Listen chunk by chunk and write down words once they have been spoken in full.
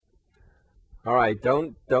All right,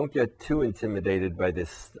 don't get too intimidated by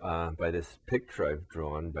this picture I've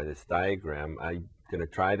drawn, by this diagram. I'm going to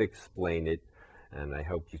try to explain it, and I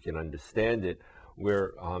hope you can understand it.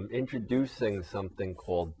 We're introducing something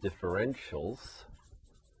called differentials.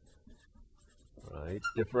 Right,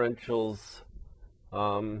 differentials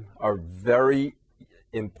are very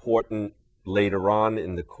important later on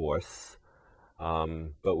in the course,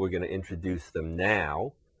 but we're going to introduce them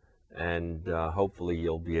now, and hopefully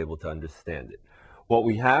you'll be able to understand it. What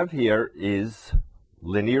we have here is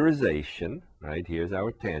linearization, right? Here's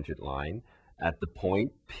our tangent line at the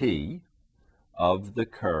point P of the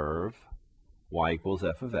curve y equals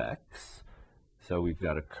f of x. So we've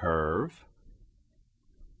got a curve,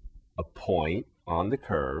 a point on the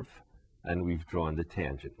curve, and we've drawn the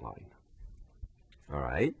tangent line. All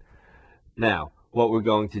right. Now, what we're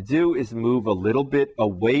going to do is move a little bit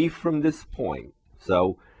away from this point.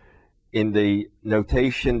 So in the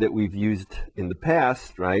notation that we've used in the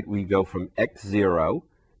past, right, we go from x0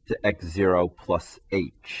 to x0 plus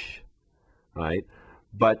h, right?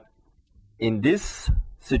 But in this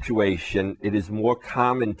situation, it is more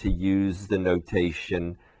common to use the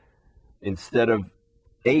notation instead of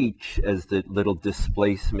h as the little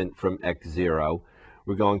displacement from x0,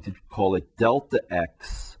 we're going to call it delta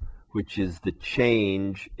x, which is the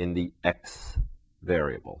change in the x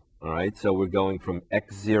variable. All right, so we're going from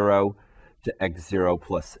x0 to x0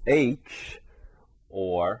 plus h,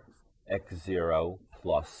 or x0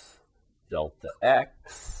 plus delta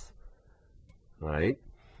x, right?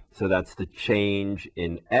 So that's the change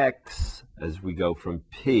in x as we go from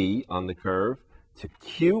P on the curve to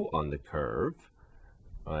Q on the curve,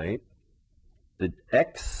 right? The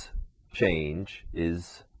x change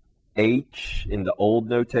is h in the old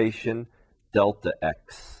notation, delta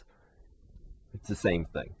x. It's the same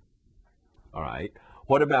thing. All right.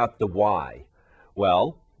 What about the y?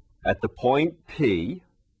 Well, at the point P,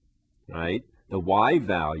 right, the y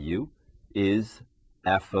value is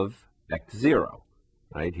f of x0.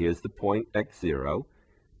 Right? Here's the point x0.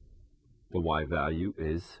 The y value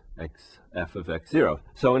is f of x0.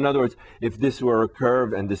 So in other words, if this were a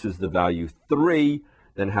curve and this is the value 3,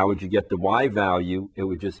 then how would you get the y value? It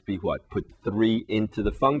would just be what? Put 3 into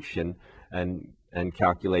the function and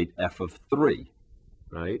calculate f of 3,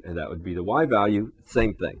 right? And that would be the y value.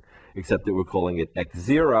 Same thing, except that we're calling it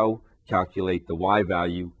x0. Calculate the y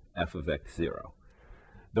value, f of x0.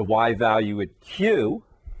 The y value at q,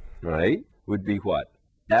 right, would be what?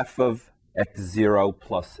 F of x0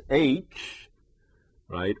 plus h,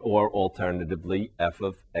 right? Or alternatively, f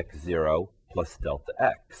of x0 plus delta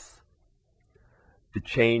x. The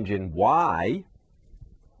change in y,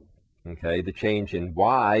 okay, the change in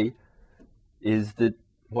y is the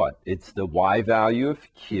what? It's the y value of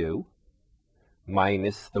q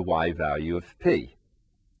minus the y value of p,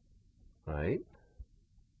 right?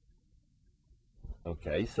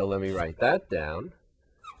 Okay, so let me write that down.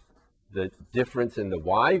 The difference in the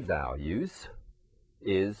y values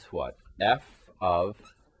is what? F of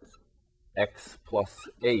x plus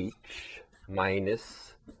h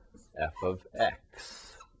minus f of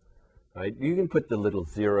x. Right? You can put the little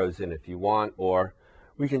zeros in if you want, or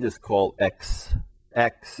we can just call x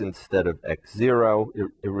x instead of x0.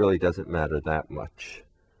 It really doesn't matter that much.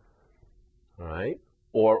 All right?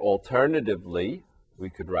 Or alternatively, we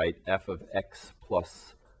could write f of x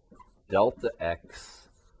plus delta x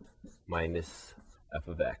minus f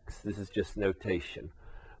of x. This is just notation,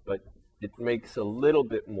 but it makes a little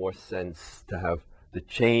bit more sense to have the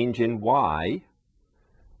change in y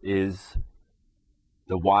is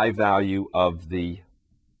the y value of the,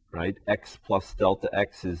 right, x plus delta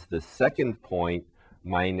x is the second point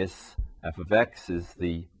minus f of x is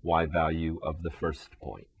the y value of the first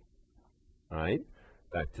point. All right,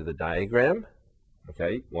 back to the diagram.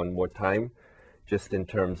 Okay, one more time, just in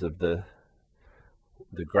terms of the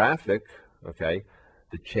graphic, okay,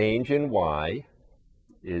 the change in y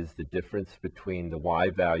is the difference between the y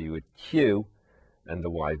value at q and the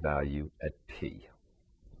y value at p.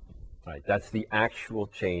 Right, that's the actual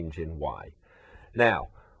change in y. Now,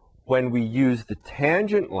 when we use the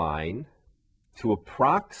tangent line to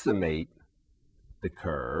approximate the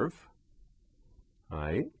curve,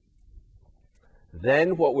 right,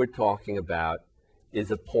 then what we're talking about is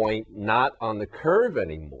a point not on the curve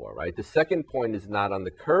anymore, right? The second point is not on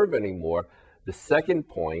the curve anymore. The second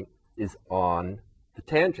point is on the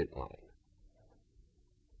tangent line,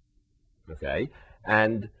 okay?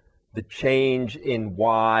 And the change in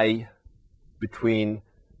y between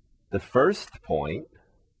the first point,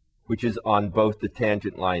 which is on both the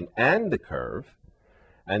tangent line and the curve,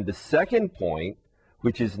 and the second point,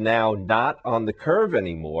 which is now not on the curve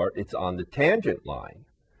anymore, it's on the tangent line.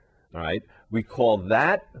 all right? We call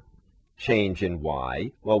that change in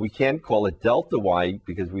y, well, we can't call it delta y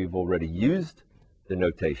because we've already used the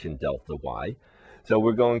notation delta y. So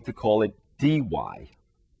we're going to call it dy,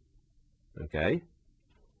 okay?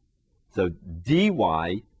 So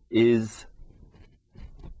dy is,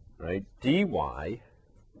 right, dy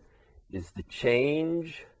is the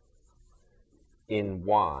change in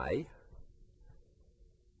y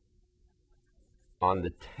on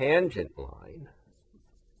the tangent line,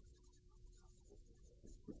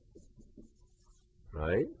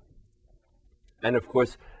 right? And of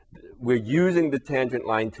course, we're using the tangent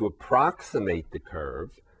line to approximate the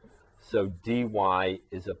curve. So dy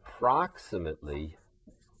is approximately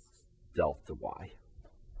delta y.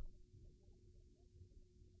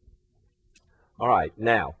 All right,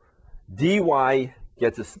 now, dy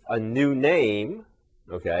gets a new name,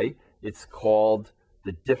 okay? It's called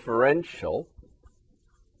the differential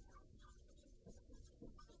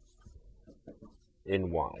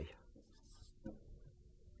in y.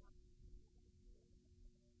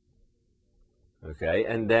 Okay,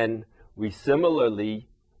 and then we similarly,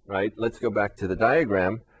 right, let's go back to the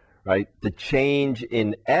diagram, right? The change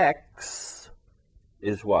in x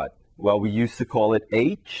is what? Well, we used to call it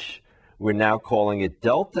h. We're now calling it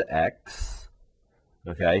delta x,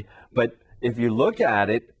 okay? But if you look at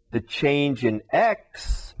it, the change in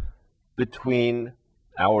x between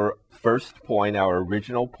our first point, our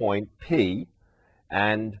original point P,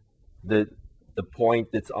 and the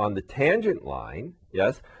point that's on the tangent line,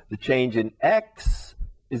 yes, the change in x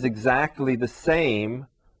is exactly the same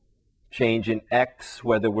change in x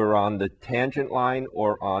whether we're on the tangent line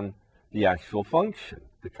or on the actual function,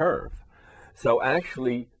 the curve. So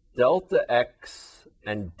actually, delta x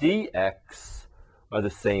and dx are the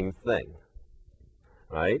same thing,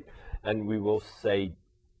 right? And we will say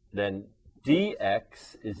then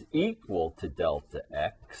dx is equal to delta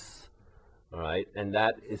x, all right? And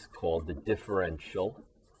that is called the differential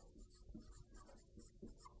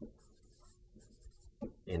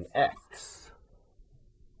in x.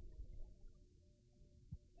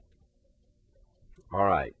 All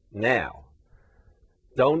right, now,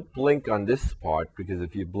 don't blink on this part because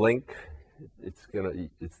if you blink, it's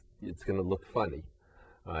gonna look funny,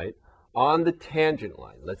 all right? On the tangent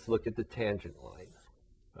line, let's look at the tangent line,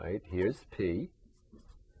 right? Here's P,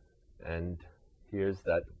 and here's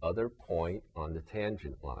that other point on the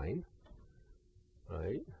tangent line,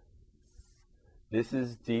 right? This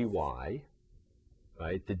is dy,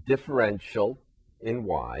 right? The differential in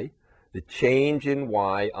y, the change in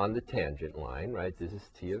y on the tangent line, right? This is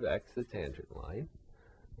t of x, the tangent line,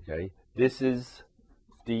 okay? This is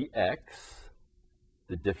dx,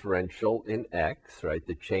 the differential in x, right?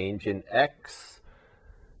 The change in x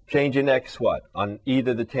what? On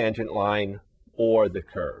either the tangent line or the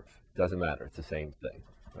curve. Doesn't matter, it's the same thing,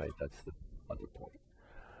 right? That's the other point.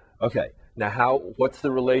 Okay, now what's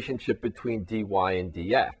the relationship between dy and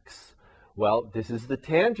dx? Well, this is the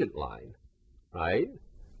tangent line, right?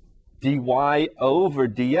 Dy over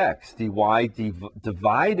dx,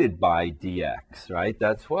 divided by dx, right?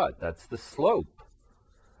 That's what? That's the slope,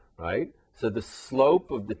 right? So the slope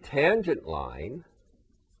of the tangent line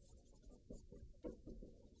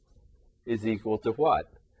is equal to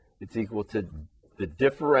what? It's equal to the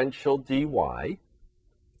differential dy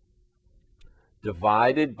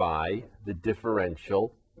divided by the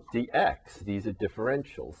differential dx. These are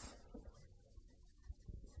differentials,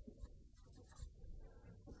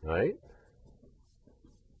 right?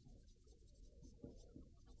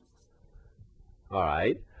 All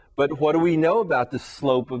right, but what do we know about the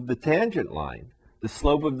slope of the tangent line? The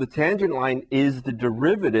slope of the tangent line is the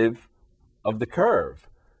derivative of the curve.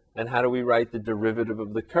 And how do we write the derivative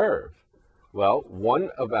of the curve? Well, one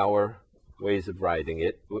of our ways of writing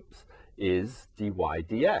it, is dy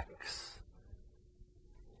dx.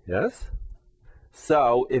 Yes?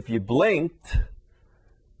 So if you blinked,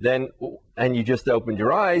 then, and you just opened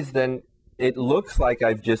your eyes, then it looks like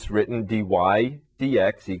I've just written dy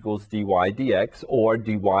dx equals dy dx, or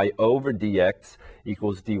dy over dx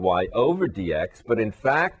equals dy over dx. But in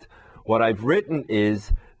fact, what I've written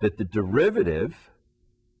is that the derivative,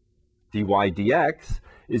 dy dx,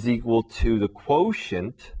 is equal to the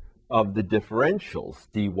quotient of the differentials,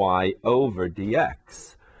 dy over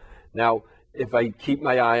dx. Now, if I keep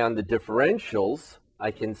my eye on the differentials,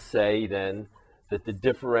 I can say then that the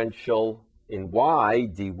differential in y,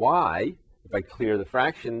 dy, if I clear the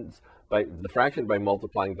fraction by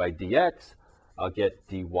multiplying by dx, I'll get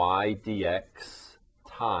dy dx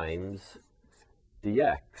times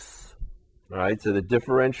dx. All right, so the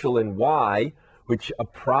differential in y, which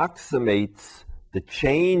approximates the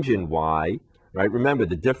change in y right? Remember,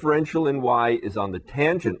 the differential in y is on the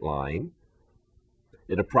tangent line.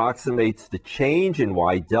 It approximates the change in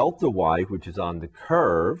y, delta y, which is on the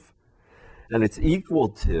curve, and it's equal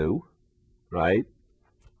to, right,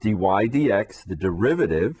 dy dx, the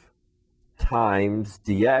derivative, times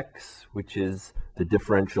dx, which is the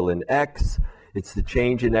differential in x. It's the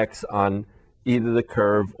change in x on either the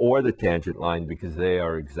curve or the tangent line because they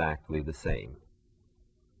are exactly the same.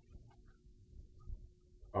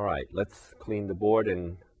 All right, let's clean the board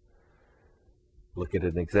and look at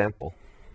an example.